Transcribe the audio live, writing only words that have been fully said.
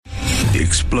the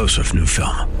explosive new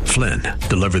film, Flynn,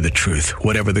 deliver the truth,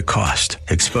 whatever the cost,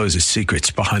 exposes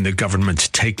secrets behind the government's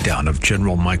takedown of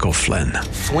General Michael Flynn.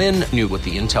 Flynn knew what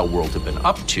the intel world had been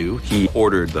up to. He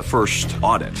ordered the first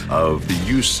audit of the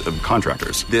use of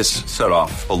contractors. This set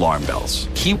off alarm bells.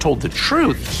 He told the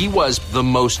truth. He was the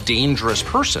most dangerous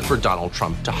person for Donald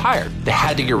Trump to hire. They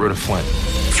had to get rid of Flynn.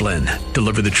 Flynn,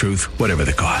 deliver the truth, whatever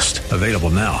the cost. Available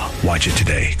now. Watch it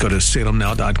today. Go to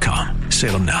salemnow.com.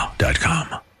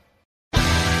 salemnow.com.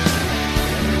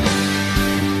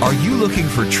 Are you looking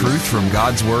for truth from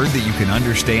God's Word that you can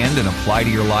understand and apply to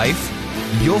your life?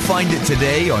 You'll find it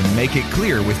today on Make It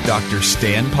Clear with Dr.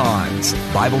 Stan Ponz,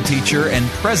 Bible teacher and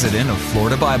president of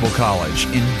Florida Bible College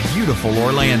in beautiful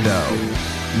Orlando.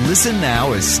 Listen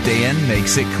now as Stan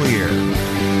makes it clear.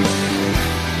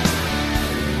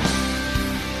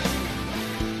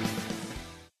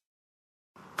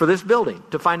 For this building,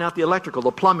 to find out the electrical,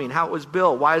 the plumbing, how it was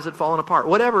built, why is it falling apart,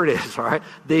 whatever it is, all right,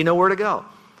 they know where to go.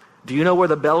 Do you know where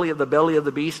the belly of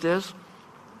the beast is?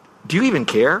 Do you even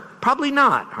care? Probably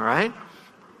not, all right?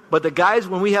 But the guys,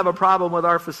 when we have a problem with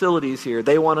our facilities here,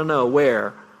 they want to know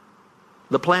where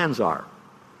the plans are,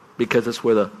 because it's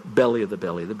where the belly of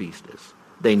the beast is.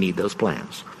 They need those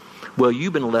plans. Well,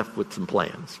 you've been left with some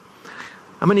plans.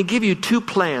 I'm going to give you 2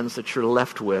 plans that you're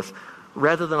left with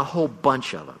rather than a whole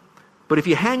bunch of them. But if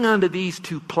you hang on to these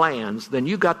 2 plans, then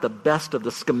you got the best of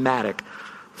the schematic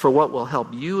for what will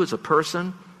help you as a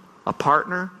person, a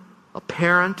partner, a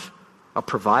parent, a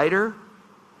provider,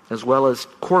 as well as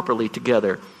corporately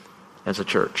together as a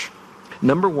church.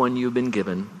 Number 1, you've been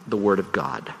given the Word of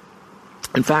God.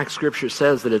 In fact, Scripture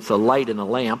says that it's a light and a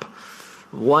lamp.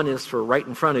 One is for right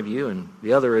in front of you, and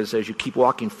the other is as you keep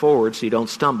walking forward so you don't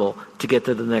stumble to get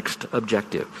to the next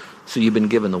objective. So you've been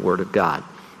given the Word of God.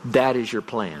 That is your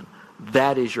plan.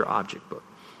 That is your object book.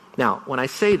 Now, when I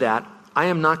say that, I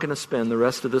am not going to spend the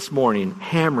rest of this morning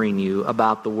hammering you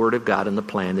about the Word of God and the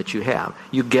plan that you have.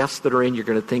 You guests that are in, you're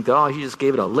going to think that, oh, he just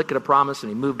gave it a lick of a promise and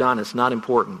he moved on. It's not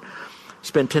important.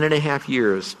 Spent 10.5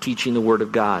 years teaching the Word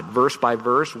of God, verse by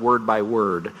verse, word by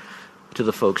word, to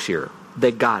the folks here.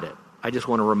 They got it. I just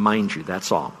want to remind you,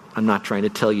 that's all. I'm not trying to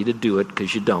tell you to do it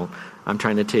because you don't. I'm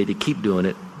trying to tell you to keep doing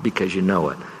it because you know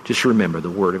it. Just remember, the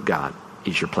Word of God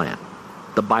is your plan.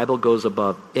 The Bible goes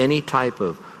above any type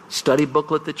of study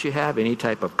booklet that you have, any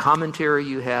type of commentary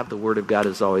you have. The Word of God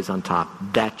is always on top.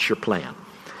 That's your plan.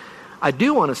 I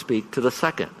do want to speak to the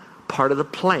second part of the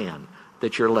plan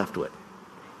that you're left with.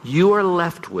 You are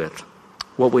left with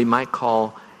what we might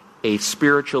call a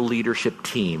spiritual leadership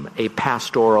team, a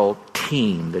pastoral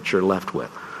team that you're left with.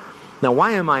 Now,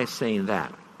 why am I saying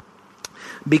that?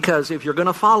 Because if you're going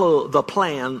to follow the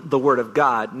plan, the Word of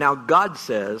God, now God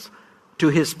says to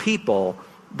His people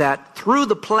that through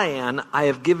the plan I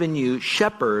have given you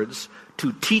shepherds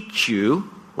to teach you,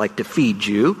 like to feed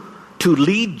you, to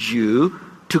lead you,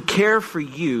 to care for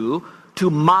you, to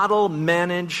model,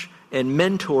 manage, and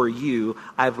mentor you.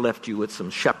 I've left you with some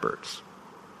shepherds.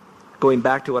 Going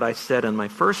back to what I said in my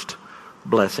first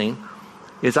blessing,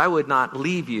 is I would not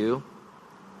leave you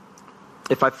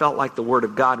if I felt like the Word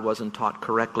of God wasn't taught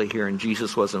correctly here and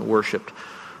Jesus wasn't worshipped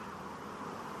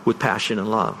with passion and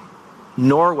love.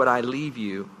 Nor would I leave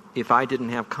you if I didn't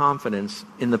have confidence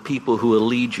in the people who will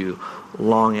lead you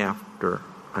long after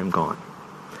I'm gone.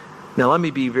 Now let me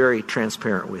be very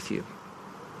transparent with you.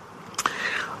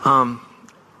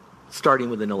 Starting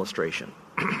with an illustration.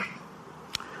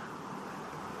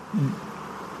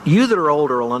 You that are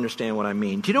older will understand what I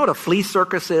mean. Do you know what a flea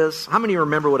circus is? How many of you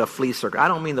remember what a flea circus? I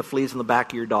don't mean the fleas in the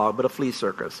back of your dog, but a flea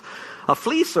circus. A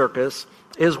flea circus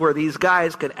is where these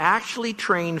guys could actually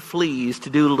train fleas to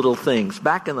do little things.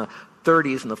 Back in the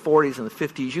 30s and the 40s and the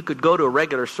 50s, you could go to a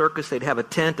regular circus, they'd have a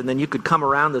tent, and then you could come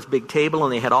around this big table,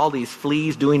 and they had all these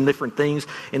fleas doing different things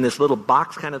in this little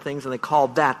box kind of things, and they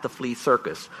called that the flea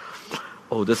circus.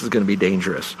 Oh, this is going to be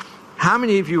dangerous. How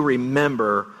many of you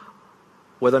remember,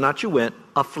 whether or not you went,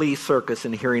 a flea circus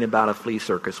and hearing about a flea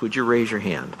circus? Would you raise your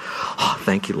hand? Oh,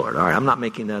 thank you, Lord. All right, I'm not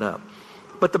making that up.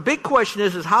 But the big question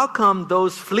is how come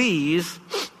those fleas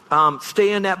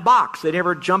stay in that box? They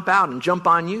never jump out and jump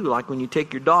on you, like when you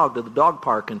take your dog to the dog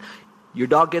park and your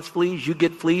dog gets fleas, you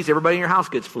get fleas, everybody in your house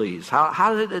gets fleas.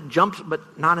 How did it jump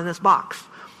but not in this box?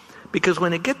 Because when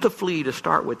they get the flea to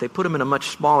start with, they put them in a much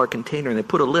smaller container and they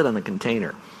put a lid on the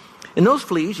container. And those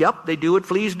fleas, yep, they do what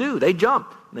fleas do. They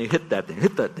jump. And they hit that thing,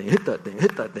 hit that thing, hit that thing,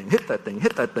 hit that thing, hit that thing,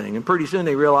 hit that thing. And pretty soon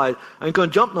they realize, I ain't going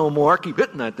to jump no more. I keep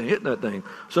hitting that thing, hitting that thing.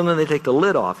 So then they take the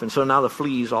lid off. And so now the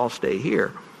fleas all stay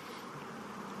here.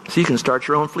 So you can start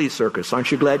your own flea circus.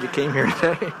 Aren't you glad you came here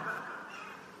today?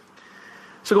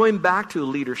 So going back to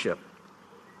leadership.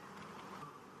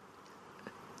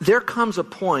 There comes a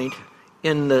point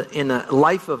in the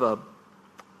life of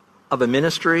a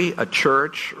ministry, a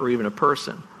church, or even a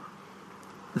person,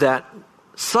 that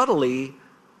subtly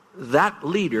that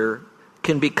leader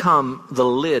can become the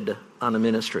lid on a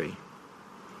ministry.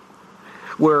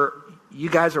 Where you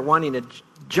guys are wanting to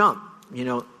jump,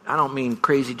 I don't mean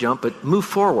crazy jump, but move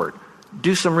forward.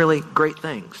 Do some really great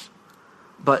things.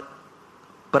 But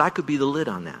I could be the lid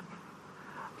on that.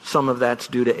 Some of that's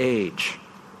due to age.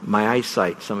 My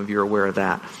eyesight, some of you are aware of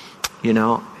that.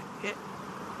 And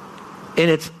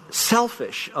it's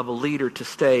selfish of a leader to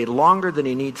stay longer than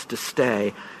he needs to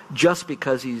stay just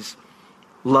because he's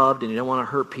loved and he don't want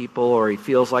to hurt people, or he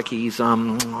feels like he's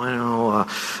building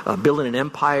an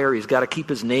empire. He's got to keep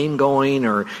his name going,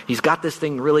 or he's got this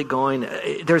thing really going.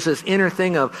 There's this inner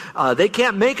thing of they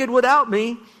can't make it without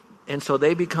me, and so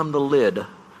they become the lid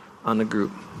on the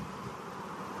group.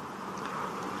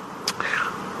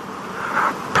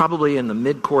 Probably in the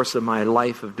mid-course of my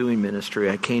life of doing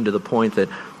ministry, I came to the point that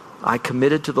I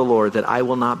committed to the Lord that I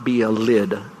will not be a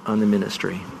lid on the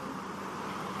ministry.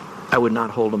 I would not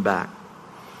hold them back.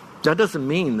 That doesn't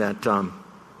mean that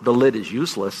the lid is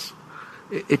useless.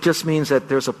 It just means that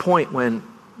there's a point when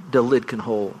the lid can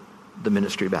hold the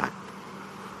ministry back.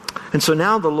 And so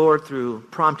now the Lord, through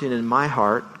prompting in my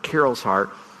heart, Carol's heart,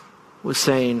 was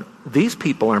saying, these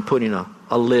people aren't putting a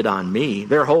lid on me.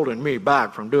 They're holding me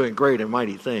back from doing great and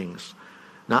mighty things.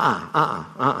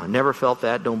 Never felt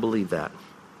that. Don't believe that.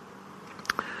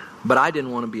 But I didn't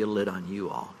want to be a lid on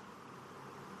you all.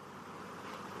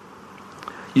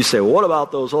 You say, well, what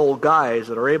about those old guys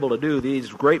that are able to do these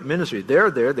great ministries?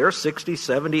 They're 60,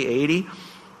 70, 80.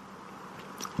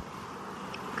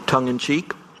 Tongue in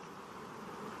cheek.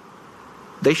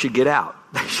 They should get out.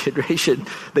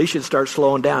 They should start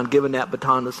slowing down, giving that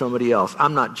baton to somebody else.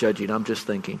 I'm not judging. I'm just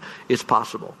thinking it's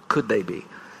possible. Could they be?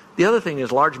 The other thing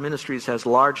is large ministries has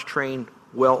large trained,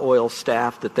 well-oiled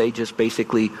staff that they just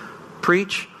basically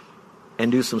preach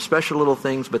and do some special little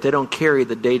things, but they don't carry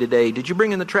the day-to-day. Did you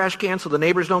bring in the trash can so the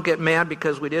neighbors don't get mad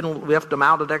because we left them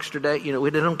out an extra day? They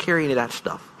don't carry any of that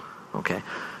stuff. Okay?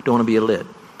 Don't want to be a lid.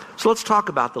 So let's talk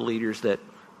about the leaders that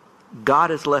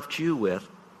God has left you with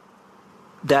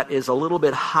that is a little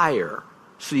bit higher,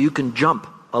 so you can jump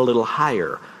a little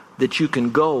higher, that you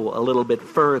can go a little bit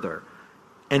further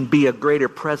and be a greater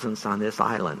presence on this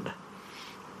island.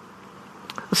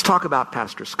 Let's talk about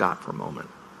Pastor Scott for a moment.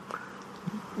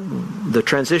 The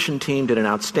transition team did an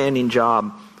outstanding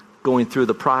job going through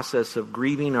the process of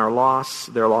grieving our loss,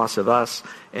 their loss of us,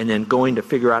 and then going to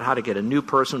figure out how to get a new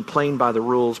person, playing by the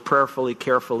rules, prayerfully,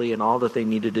 carefully, and all that they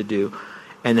needed to do.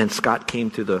 And then Scott came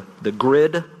through the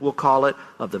grid, we'll call it,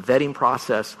 of the vetting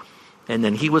process, and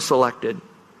then he was selected.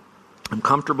 I'm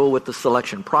comfortable with the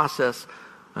selection process.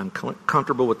 I'm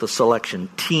comfortable with the selection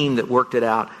team that worked it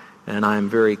out, and I'm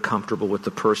very comfortable with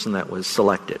the person that was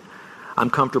selected.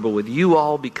 I'm comfortable with you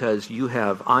all because you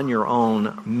have on your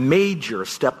own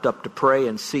stepped up to pray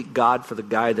and seek God for the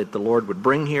guy that the Lord would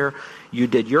bring here. You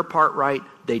did your part right.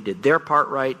 They did their part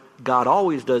right. God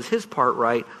always does his part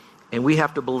right. And we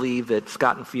have to believe that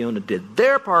Scott and Fiona did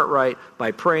their part right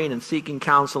by praying and seeking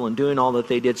counsel and doing all that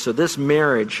they did. So this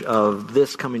marriage of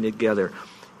this coming together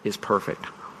is perfect.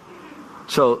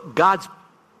 So God's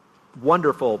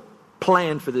wonderful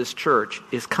plan for this church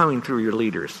is coming through your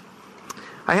leaders.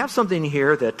 I have something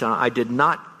here that I did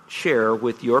not share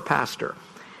with your pastor.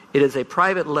 It is a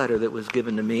private letter that was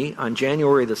given to me on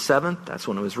January the 7th. That's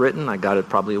when it was written. I got it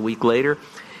probably a week later.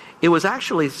 It was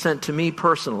actually sent to me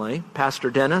personally, Pastor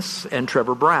Dennis and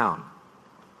Trevor Brown.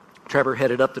 Trevor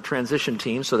headed up the transition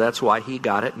team, so that's why he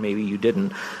got it. Maybe you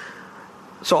didn't.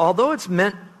 So although it's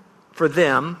meant for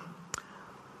them,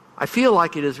 I feel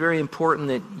like it is very important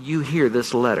that you hear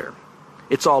this letter.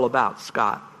 It's all about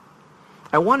Scott.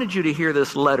 I wanted you to hear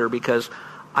this letter because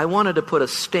I wanted to put a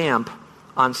stamp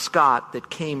on Scott that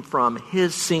came from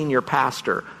his senior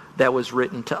pastor that was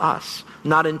written to us.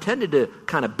 Not intended to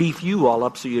kind of beef you all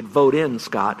up so you'd vote in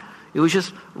Scott. It was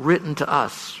just written to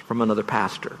us from another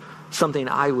pastor. Something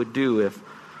I would do if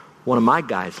one of my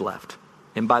guys left.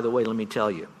 And by the way, let me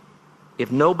tell you, if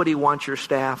nobody wants your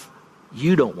staff,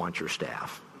 you don't want your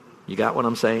staff. You got what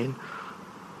I'm saying?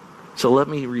 So let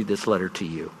me read this letter to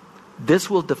you. This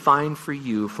will define for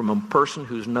you from a person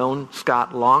who's known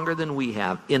Scott longer than we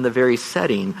have in the very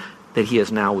setting that he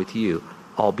is now with you,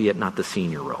 albeit not the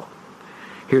senior role.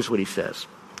 Here's what he says.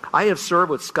 I have served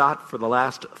with Scott for the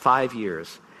last 5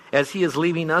 years. As he is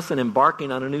leaving us and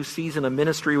embarking on a new season of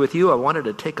ministry with you, I wanted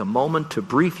to take a moment to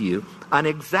brief you on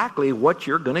exactly what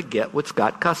you're going to get with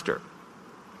Scott Custer.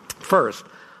 First,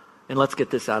 and let's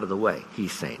get this out of the way,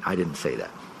 he's saying. I didn't say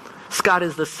that. Scott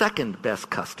is the second best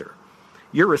Custer.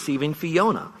 You're receiving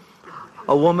Fiona.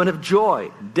 a woman of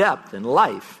joy, depth, and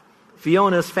life.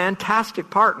 Fiona is a fantastic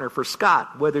partner for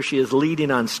Scott, whether she is leading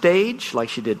on stage, like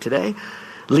she did today,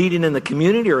 leading in the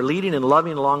community, or leading and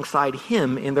loving alongside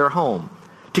him in their home.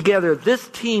 Together, this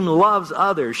team loves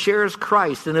others, shares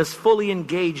Christ, and is fully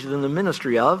engaged in the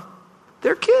ministry of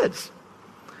their kids.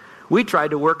 We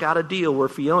tried to work out a deal where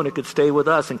Fiona could stay with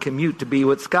us and commute to be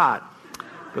with Scott,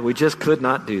 but we just could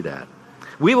not do that.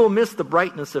 We will miss the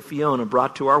brightness of Fiona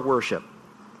brought to our worship,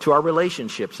 to our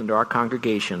relationships, and to our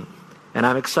congregation. And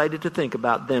I'm excited to think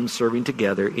about them serving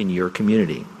together in your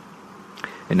community.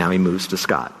 And now he moves to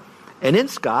Scott. And in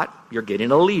Scott, you're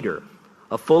getting a leader.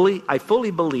 I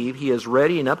fully believe he is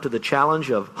ready and up to the challenge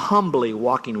of humbly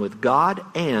walking with God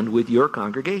and with your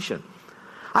congregation.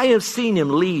 I have seen him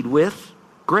lead with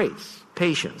grace,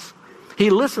 patience. He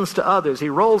listens to others. He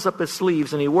rolls up his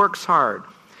sleeves and he works hard.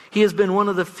 He has been one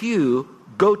of the few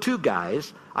go-to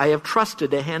guys I have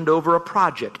trusted to hand over a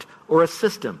project or a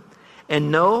system and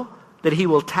know that he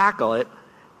will tackle it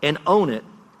and own it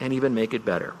and even make it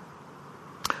better.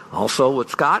 Also with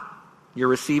Scott, you're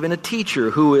receiving a teacher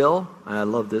who will, and I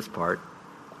love this part,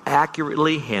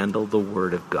 accurately handle the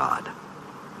Word of God.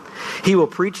 He will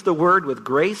preach the Word with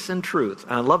grace and truth.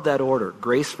 And I love that order,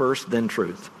 grace first, then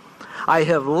truth. I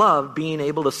have loved being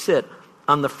able to sit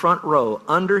on the front row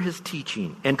under his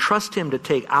teaching and trust him to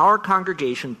take our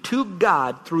congregation to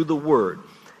God through the Word.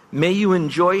 May you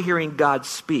enjoy hearing God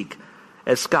speak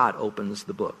as Scott opens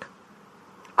the book.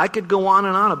 I could go on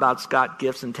and on about Scott's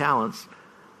gifts and talents,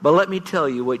 but let me tell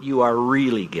you what you are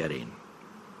really getting.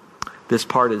 This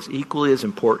part is equally as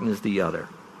important as the other.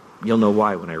 You'll know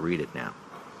why when I read it now.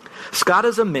 Scott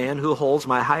is a man who holds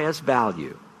my highest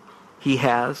value. He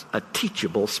has a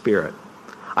teachable spirit.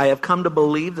 I have come to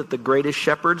believe that the greatest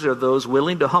shepherds are those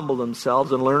willing to humble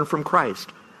themselves and learn from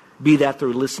Christ, be that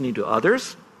through listening to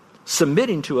others,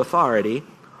 submitting to authority,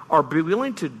 or be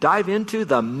willing to dive into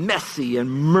the messy and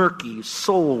murky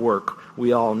soul work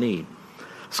we all need.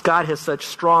 Scott has such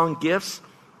strong gifts,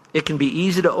 it can be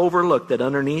easy to overlook that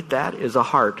underneath that is a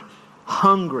heart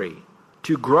hungry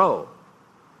to grow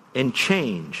and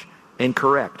change and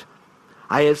correct.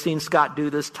 I have seen Scott do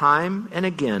this time and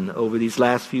again over these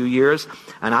last few years,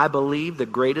 and I believe the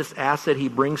greatest asset he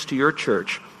brings to your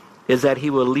church is that he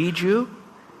will lead you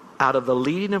out of the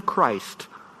leading of Christ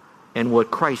and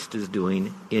what Christ is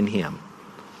doing in him.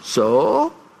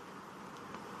 So,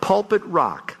 Pulpit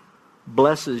Rock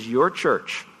blesses your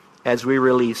church as we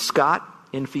release Scott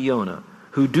and Fiona,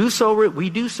 who we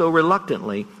do so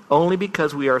reluctantly only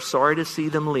because we are sorry to see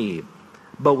them leave.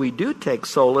 But we do take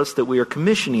solace that we are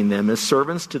commissioning them as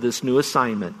servants to this new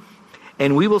assignment.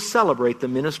 And we will celebrate the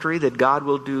ministry that God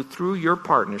will do through your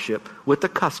partnership with the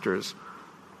Custers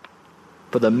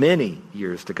for the many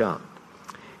years to come.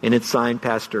 And it's signed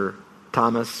Pastor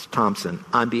Thomas Thompson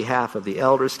on behalf of the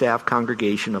elder staff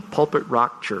congregation of Pulpit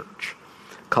Rock Church,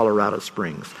 Colorado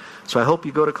Springs. So I hope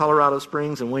you go to Colorado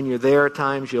Springs, and when you're there at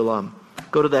times, you'll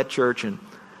go to that church and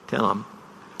tell them,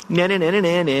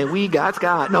 we got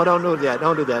Scott. No, don't do that.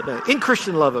 Don't do that. No. In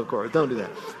Christian love, of course. Don't do that.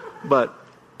 But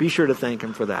be sure to thank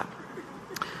him for that.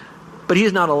 But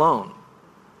he's not alone.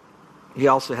 He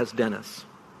also has Dennis.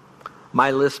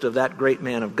 My list of that great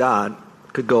man of God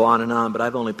could go on and on, but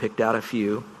I've only picked out a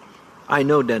few. I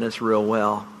know Dennis real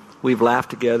well. We've laughed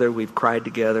together. We've cried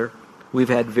together. We've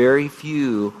had very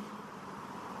few,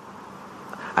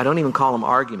 I don't even call them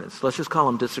arguments. Let's just call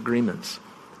them disagreements.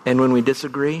 And when we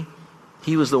disagree,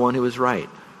 he was the one who was right.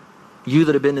 You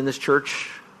that have been in this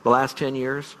church the last 10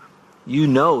 years, you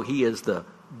know he is the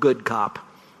good cop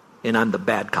and I'm the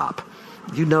bad cop.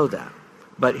 You know that.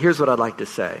 But here's what I'd like to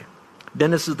say.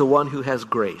 Dennis is the one who has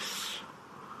grace.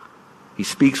 He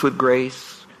speaks with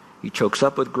grace. He chokes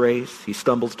up with grace. He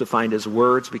stumbles to find his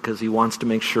words because he wants to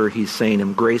make sure he's saying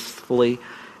them gracefully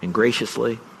and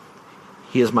graciously.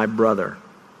 He is my brother.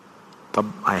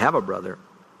 I have a brother,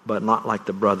 but not like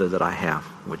the brother that I have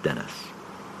with Dennis.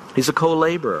 He's a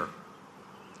co-laborer.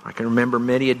 I can remember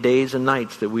many a days and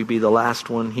nights that we'd be the last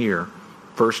one here,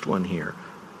 first one here.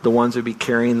 The ones who'd be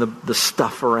carrying the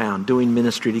stuff around, doing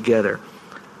ministry together.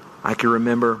 I can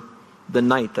remember the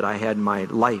night that I had my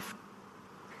life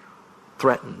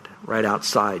threatened right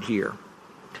outside here.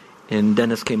 And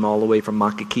Dennis came all the way from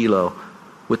Makakilo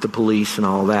with the police and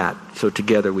all that. So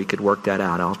together we could work that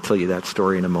out. I'll tell you that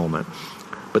story in a moment.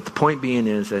 But the point being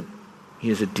is that he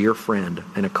is a dear friend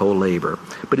and a co-laborer.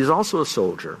 But he's also a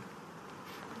soldier.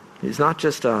 He's not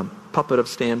just a puppet of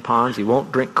Stan Pons. He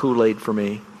won't drink Kool-Aid for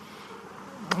me.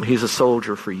 He's a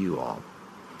soldier for you all.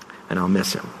 And I'll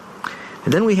miss him.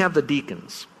 And then we have the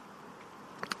deacons.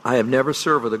 I have never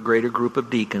served with a greater group of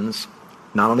deacons.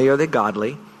 Not only are they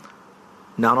godly,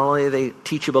 Not only are they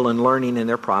teachable and learning in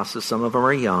their process, some of them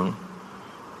are young,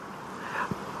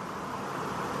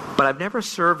 but I've never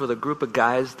served with a group of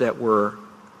guys that were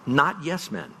not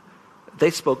yes men. They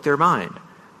spoke their mind.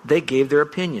 They gave their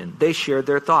opinion. They shared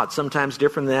their thoughts, sometimes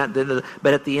different than that.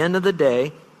 But at the end of the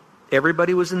day,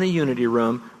 everybody was in the unity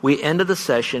room. We ended the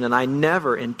session, and I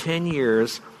never in 10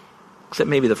 years, except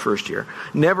maybe the first year,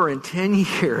 never in 10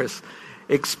 years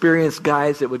experienced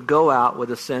guys that would go out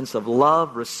with a sense of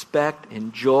love, respect,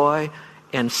 and joy,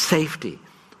 and safety.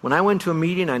 When I went to a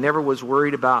meeting, I never was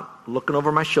worried about looking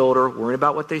over my shoulder, worrying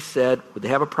about what they said. Would they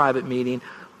have a private meeting?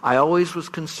 I always was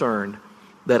concerned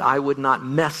that I would not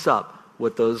mess up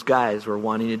what those guys were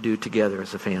wanting to do together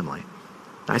as a family.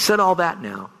 I said all that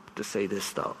now to say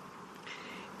this, though.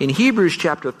 In Hebrews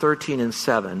chapter 13 and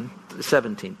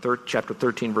 17, chapter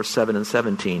 13, verse 7 and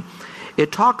 17,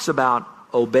 it talks about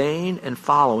obeying and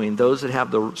following those that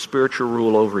have the spiritual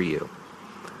rule over you.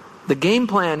 The game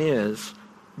plan is,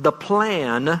 the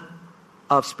plan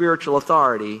of spiritual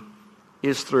authority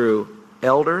is through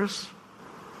elders,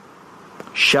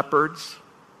 shepherds,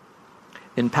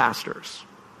 and pastors.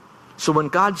 So when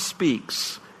God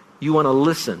speaks, you want to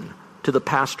listen to the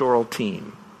pastoral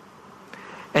team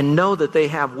and know that they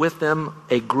have with them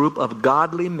a group of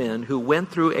godly men who went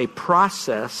through a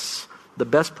process, the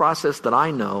best process that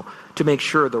I know, to make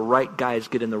sure the right guys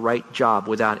get in the right job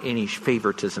without any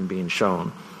favoritism being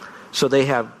shown. So they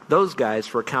have those guys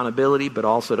for accountability, but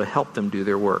also to help them do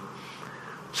their work.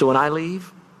 So when I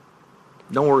leave,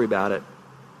 don't worry about it.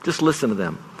 Just listen to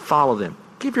them. Follow them.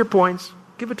 Give your points.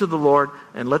 Give it to the Lord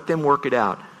and let them work it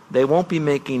out. They won't be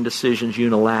making decisions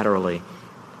unilaterally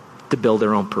to build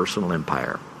their own personal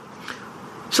empire.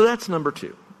 So that's number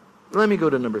 2. Let me go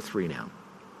to number 3 now.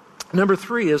 Number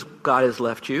 3 is God has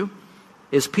left you,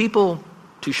 is people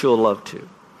to show love to.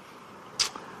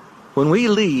 When we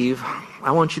leave,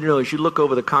 I want you to know, as you look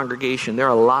over the congregation, there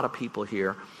are a lot of people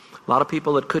here, a lot of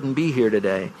people that couldn't be here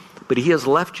today, but he has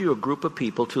left you a group of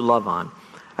people to love on.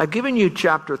 I've given you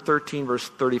chapter 13, verse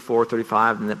 34,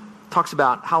 35, and it talks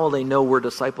about how will they know we're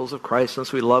disciples of Christ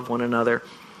since we love one another.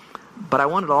 But I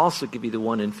wanted to also give you the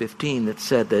one in 15 that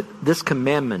said that this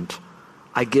commandment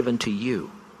I give unto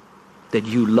you, that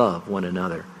you love one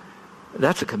another.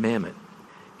 That's a commandment.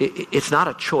 It's not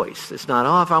a choice. It's not,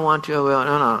 oh, if I want to, well,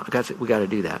 no, we got to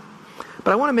do that.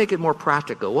 But I want to make it more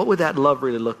practical. What would that love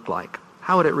really look like?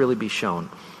 How would it really be shown?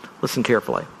 Listen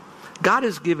carefully. God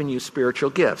has given you spiritual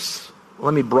gifts.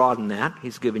 Let me broaden that.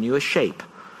 He's given you a shape.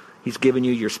 He's given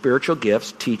you your spiritual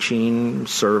gifts, teaching,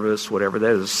 service, whatever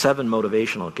that is, 7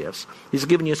 motivational gifts. He's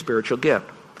given you a spiritual gift.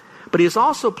 But he has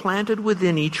also planted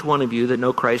within each one of you that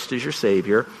know Christ as your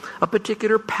Savior a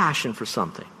particular passion for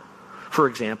something. For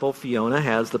example, Fiona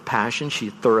has the passion. She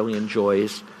thoroughly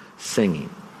enjoys singing.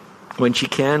 When she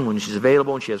can, when she's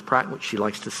available, and she has practice, she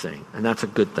likes to sing. And that's a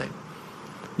good thing.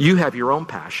 You have your own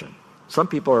passion. Some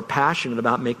people are passionate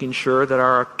about making sure that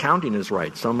our accounting is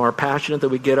right. Some are passionate that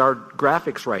we get our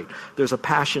graphics right. There's a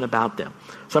passion about them.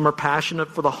 Some are passionate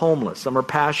for the homeless. Some are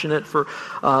passionate for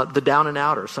the down and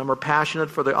outers. Some are passionate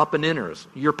for the up and inners.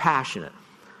 You're passionate.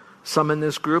 Some in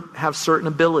this group have certain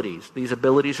abilities. These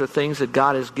abilities are things that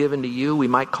God has given to you. We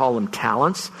might call them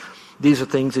talents. These are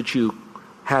things that you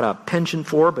had a penchant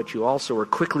for, but you also were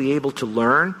quickly able to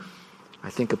learn.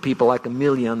 I think of people like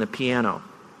Amelia on the piano.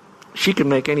 She can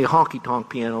make any honky-tonk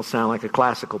piano sound like a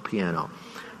classical piano.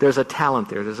 There's a talent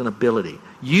there. There's an ability.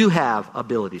 You have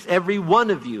abilities. Every one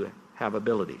of you have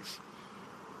abilities.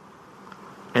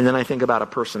 And then I think about a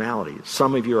personality.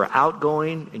 Some of you are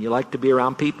outgoing and you like to be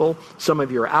around people. Some of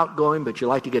you are outgoing but you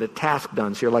like to get a task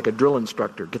done. So you're like a drill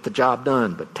instructor. Get the job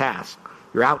done, but task.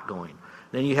 You're outgoing.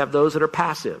 Then you have those that are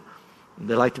passive.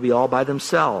 They like to be all by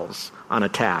themselves on a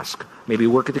task. Maybe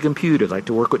work at the computer. They like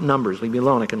to work with numbers. Leave me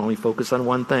alone. I can only focus on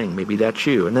one thing. Maybe that's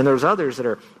you. And then there's others that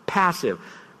are passive.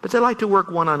 But they like to work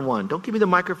one-on-one. Don't give me the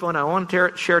microphone. I don't want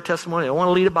to share a testimony. I don't want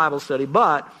to lead a Bible study.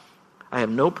 But I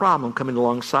have no problem coming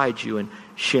alongside you and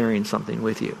sharing something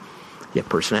with you. You have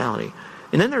personality.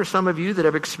 And then there are some of you that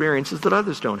have experiences that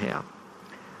others don't have.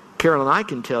 Carol and I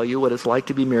can tell you what it's like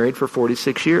to be married for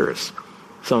 46 years.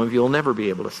 Some of you will never be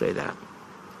able to say that.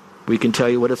 We can tell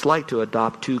you what it's like to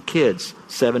adopt 2 kids,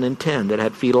 7 and 10, that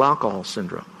had fetal alcohol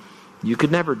syndrome. You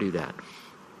could never do that.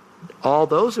 All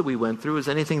those that we went through is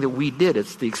anything that we did.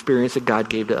 It's the experience that God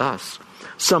gave to us.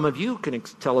 Some of you can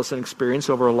tell us an experience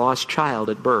over a lost child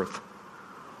at birth.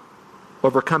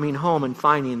 Over coming home and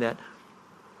finding that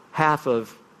half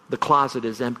of the closet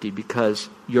is empty because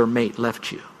your mate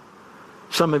left you.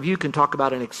 Some of you can talk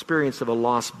about an experience of a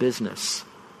lost business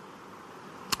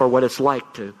or what it's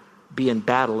like to be in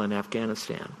battle in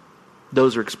Afghanistan.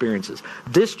 Those are experiences.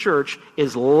 This church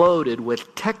is loaded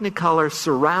with technicolor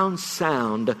surround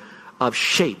sound of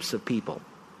shapes of people.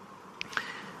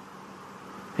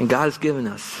 And God has given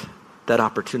us that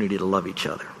opportunity to love each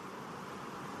other.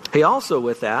 He also,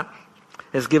 with that,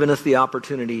 has given us the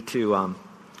opportunity to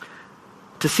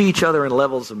see each other in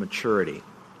levels of maturity.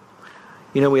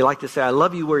 You know, we like to say, I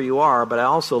love you where you are, but I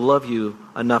also love you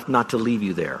enough not to leave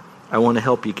you there. I want to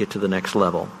help you get to the next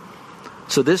level.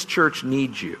 So this church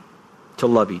needs you to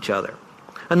love each other.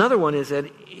 Another one is that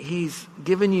he's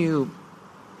given you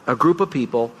a group of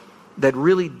people that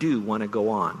really do want to go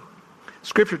on.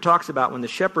 Scripture talks about when the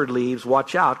shepherd leaves,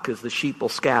 watch out because the sheep will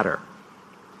scatter.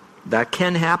 That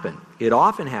can happen. It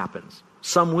often happens.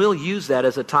 Some will use that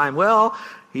as a time, well,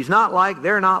 he's not like,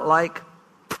 they're not like.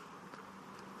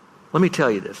 Let me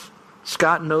tell you this.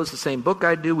 Scott knows the same book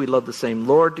I do. We love the same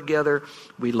Lord together.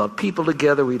 We love people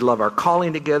together. We love our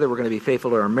calling together. We're going to be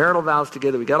faithful to our marital vows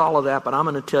together. We got all of that, but I'm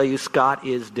going to tell you Scott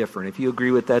is different. If you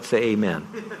agree with that, say amen.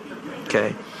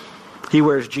 Okay? He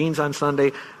wears jeans on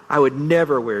Sunday. I would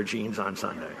never wear jeans on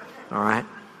Sunday. All right?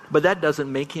 But that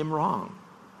doesn't make him wrong.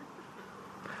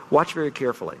 Watch very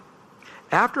carefully.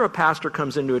 After a pastor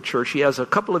comes into a church, he has a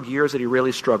couple of years that he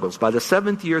really struggles. By the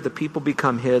 7th year, the people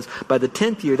become his. By the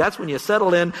 10th year, that's when you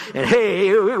settle in and,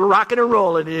 hey, we're rocking and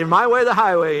rolling. In my way, the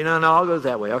highway. You know, no, I'll go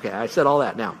that way. Okay, I said all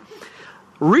that now.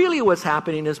 Really what's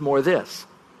happening is more this.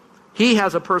 He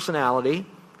has a personality.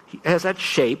 He has that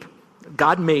shape.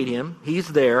 God made him. He's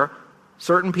there.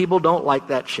 Certain people don't like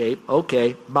that shape.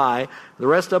 Okay, bye. The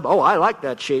rest of them, I like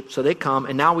that shape. So they come,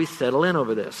 and now we settle in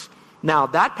over this. Now,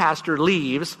 that pastor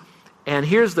leaves. And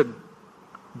here's the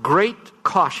great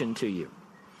caution to you,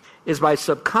 is by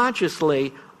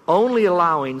subconsciously only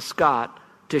allowing Scott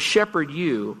to shepherd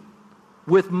you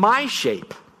with my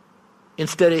shape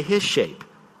instead of his shape.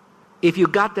 If you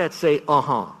got that, say,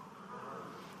 All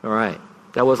right,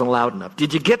 that wasn't loud enough.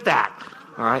 Did you get that?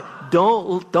 All right,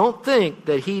 don't think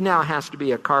that he now has to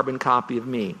be a carbon copy of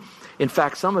me. In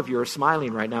fact, some of you are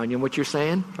smiling right now, and you know what you're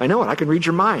saying? I know it. I can read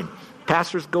your mind.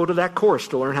 Pastors go to that course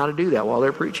to learn how to do that while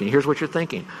they're preaching. Here's what you're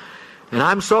thinking. And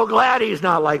I'm so glad he's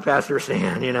not like Pastor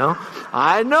Stan, you know.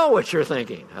 I know what you're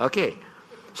thinking. Okay.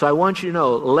 So I want you to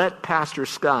know, let Pastor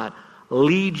Scott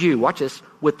lead you, watch this,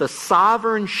 with the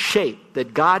sovereign shape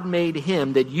that God made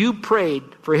him, that you prayed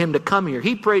for him to come here.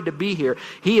 He prayed to be here.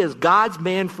 He is God's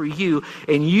man for you,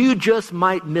 and you just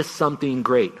might miss something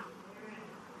great.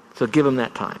 So give him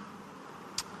that time.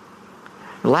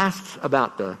 Last,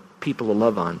 about the people to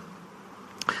love on.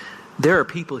 There are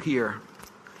people here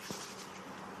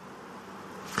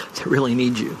that really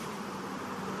need you.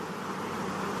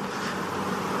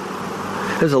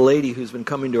 There's a lady who's been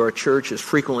coming to our church as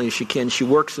frequently as she can. She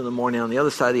works in the morning on the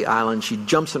other side of the island. She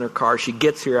jumps in her car. She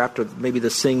gets here after maybe the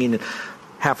singing and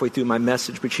halfway through my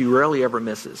message, but she rarely ever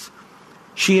misses.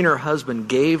 She and her husband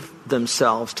gave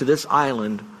themselves to this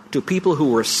island, to people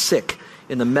who were sick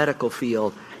in the medical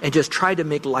field, and just tried to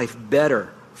make life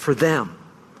better for them.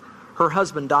 Her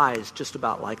husband dies just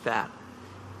about like that.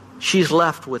 She's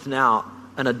left with now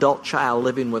an adult child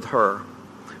living with her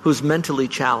who's mentally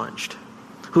challenged,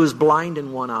 who is blind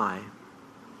in one eye,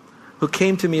 who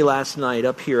came to me last night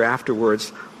up here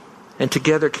afterwards, and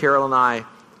together Carol and I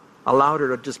allowed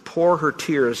her to just pour her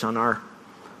tears on our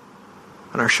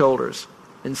shoulders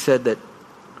and said that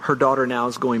her daughter now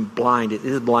is going blind. It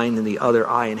is blind in the other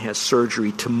eye and has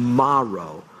surgery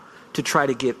tomorrow to try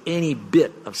to give any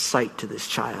bit of sight to this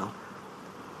child.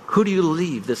 Who do you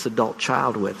leave this adult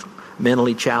child with?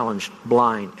 Mentally challenged,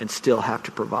 blind, and still have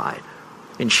to provide.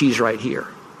 And she's right here.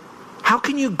 How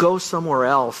can you go somewhere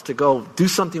else to go do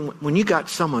something when you got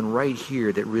someone right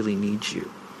here that really needs you?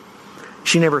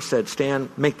 She never said, Stan,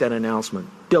 make that announcement.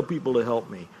 Tell people to help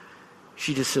me.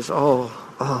 She just says,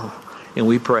 and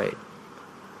we prayed.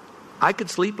 I could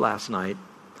sleep last night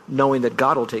knowing that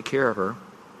God will take care of her.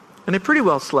 And I pretty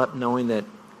well slept knowing that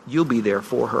you'll be there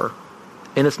for her.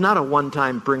 And it's not a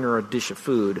one-time bring her a dish of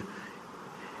food.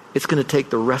 It's going to take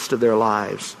the rest of their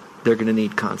lives. They're going to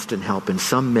need constant help in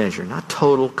some measure. Not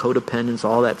total codependence,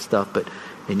 all that stuff, but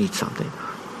they need something.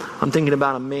 I'm thinking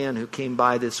about a man who came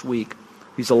by this week.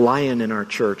 He's a lion in our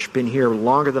church. Been here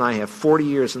longer than I have, 40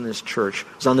 years in this church.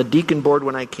 Was on the deacon board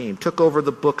when I came. Took over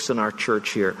the books in our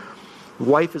church here.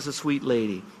 Wife is a sweet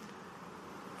lady.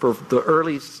 For the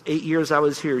early 8 years I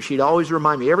was here, she'd always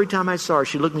remind me, every time I saw her,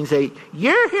 she'd look at me and say,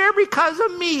 you're here because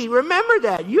of me. Remember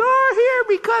that. You're here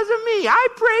because of me. I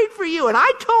prayed for you, and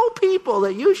I told people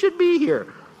that you should be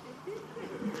here.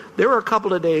 There were a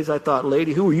couple of days I thought,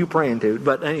 lady, who were you praying to?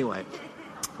 But anyway.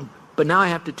 But now I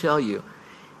have to tell you,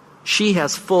 she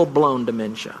has full-blown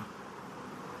dementia.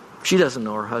 She doesn't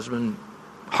know her husband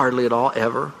hardly at all,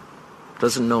 ever.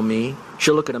 doesn't know me.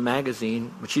 She'll look at a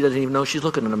magazine, but she doesn't even know she's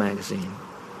looking at a magazine.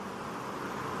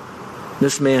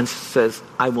 This man says,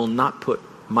 I will not put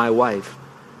my wife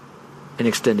in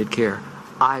extended care.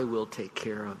 I will take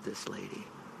care of this lady.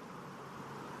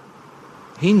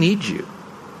 He needs you.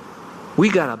 We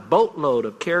got a boatload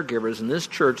of caregivers in this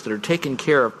church that are taking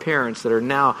care of parents that are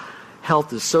now,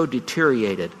 health is so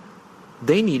deteriorated.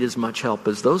 They need as much help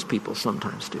as those people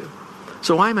sometimes do.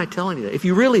 So why am I telling you that? If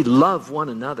you really love one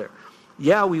another,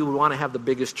 yeah, we would want to have the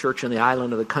biggest church on the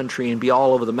island of the country and be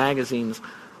all over the magazines,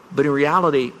 but in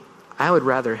reality, I would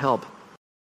rather help.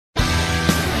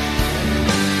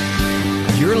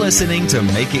 You're listening to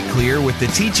Make It Clear with the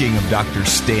teaching of Dr.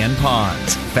 Stan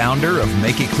Ponz, founder of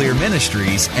Make It Clear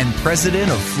Ministries and president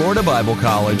of Florida Bible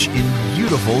College in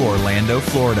beautiful Orlando,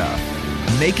 Florida.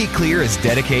 Make It Clear is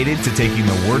dedicated to taking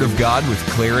the Word of God with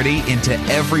clarity into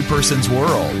every person's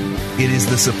world. It is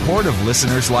the support of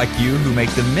listeners like you who make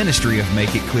the ministry of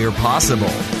Make It Clear possible.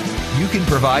 You can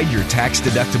provide your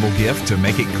tax-deductible gift to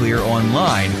Make It Clear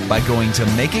online by going to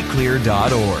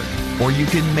makeitclear.org. Or you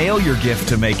can mail your gift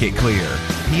to Make It Clear,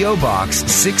 P.O. Box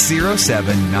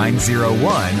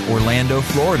 607901, Orlando,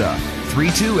 Florida,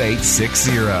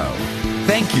 32860.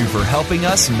 Thank you for helping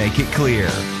us make it clear.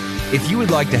 If you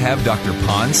would like to have Dr.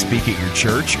 Ponz speak at your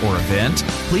church or event,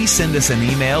 please send us an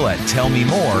email at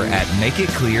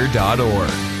tellmemore@makeitclear.org.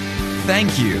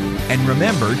 Thank you, and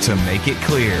remember to make it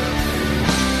clear.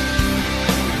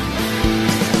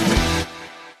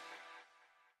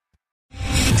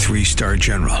 Three-star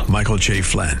General Michael J.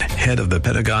 Flynn, head of the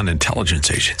Pentagon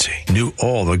Intelligence Agency, knew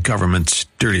all the government's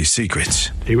dirty secrets.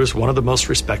 He was one of the most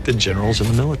respected generals in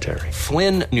the military.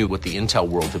 Flynn knew what the intel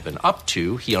world had been up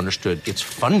to. He understood its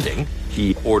funding.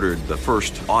 He ordered the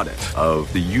first audit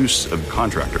of the use of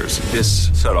contractors. This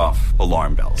set off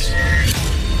alarm bells.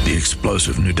 The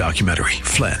explosive new documentary,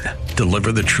 Flynn,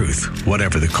 Deliver the Truth,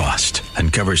 Whatever the Cost,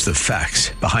 uncovers the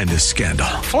facts behind this scandal.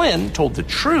 Flynn told the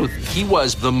truth. He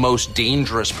was the most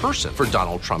dangerous person for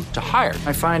Donald Trump to hire.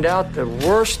 I find out the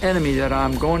worst enemy that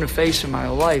I'm going to face in my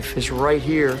life is right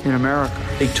here in America.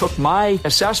 They took my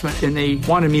assessment and they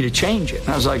wanted me to change it. And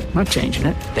I was like, I'm not changing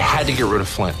it. They had to get rid of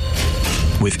Flynn.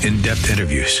 With in-depth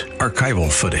interviews,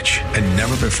 archival footage, and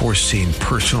never-before-seen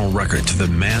personal records of the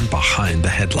man behind the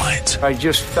headlines. I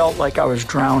just felt like I was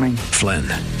drowning. Flynn,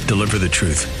 Deliver the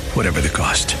Truth, Whatever the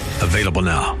Cost. Available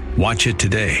now. Watch it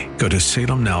today. Go to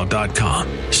salemnow.com.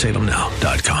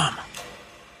 salemnow.com.